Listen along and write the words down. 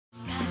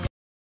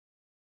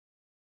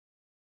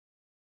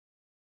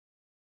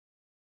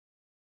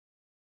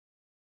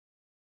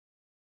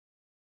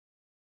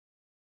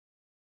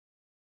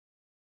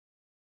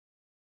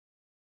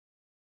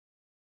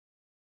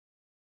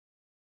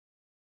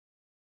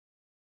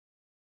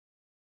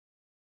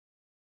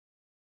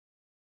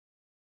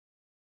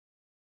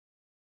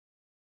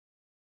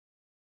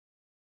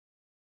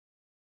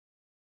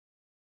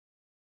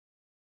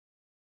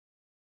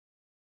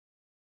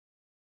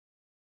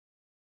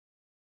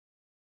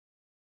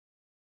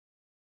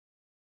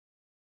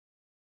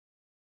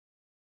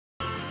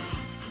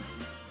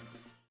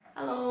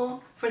Hello!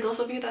 For those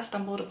of you that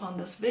stumbled upon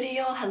this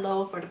video,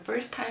 hello for the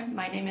first time.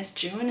 My name is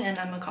June and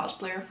I'm a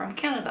cosplayer from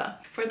Canada.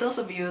 For those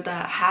of you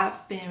that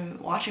have been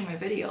watching my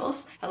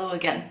videos, hello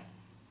again.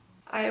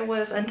 I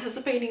was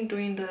anticipating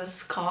doing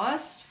this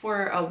cos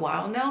for a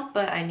while now,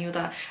 but I knew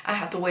that I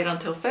had to wait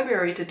until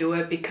February to do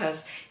it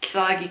because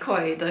Kisaragi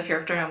Koi, the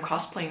character I'm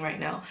cosplaying right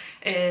now,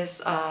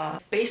 is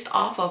based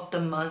off of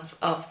the month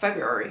of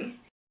February.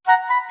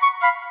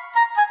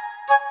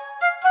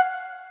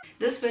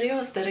 This video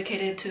is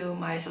dedicated to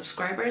my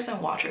subscribers and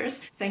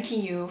watchers,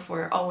 thanking you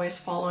for always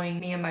following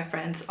me and my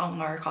friends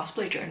on our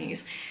cosplay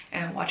journeys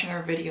and watching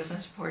our videos and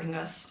supporting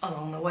us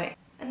along the way.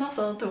 And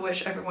also to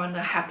wish everyone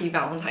a happy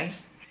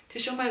Valentine's. To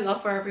show my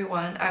love for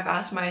everyone, I've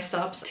asked my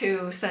subs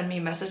to send me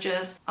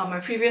messages on my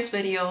previous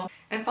video,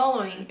 and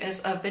following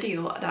is a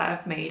video that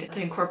I've made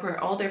to incorporate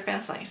all their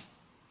fan signs.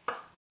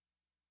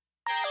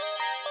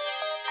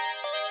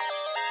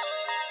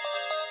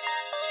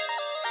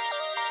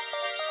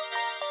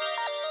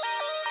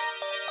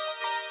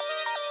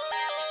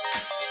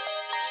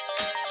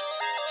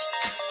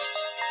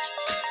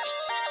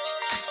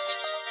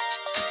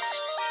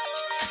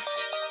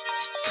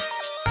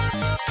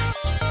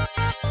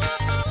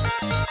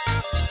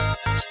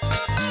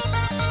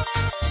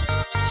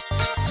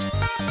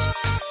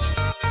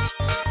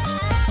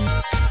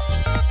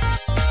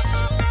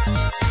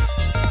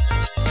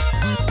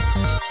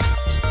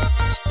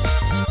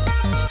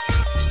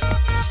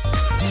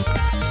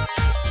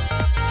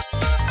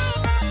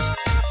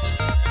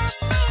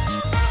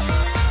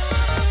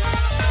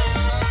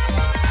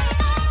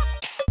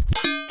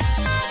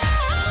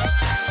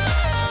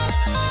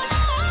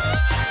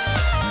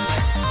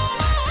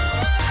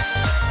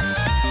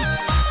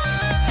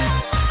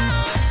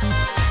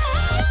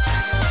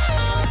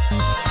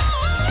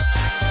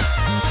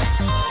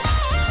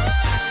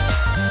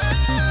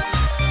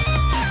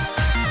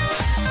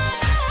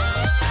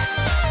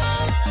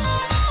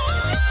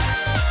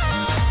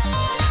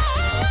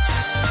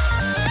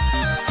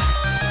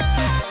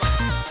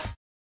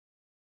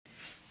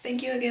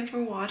 Thank you again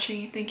for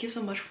watching. Thank you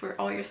so much for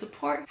all your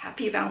support.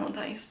 Happy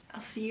Valentine's. I'll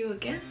see you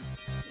again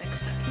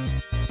next time.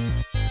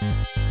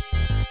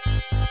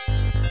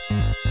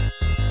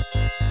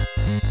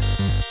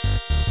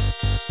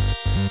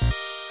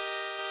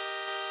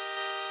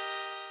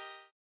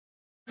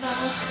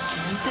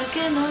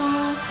 Keyta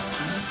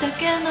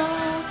家の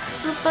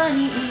そば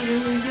にいる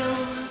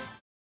よ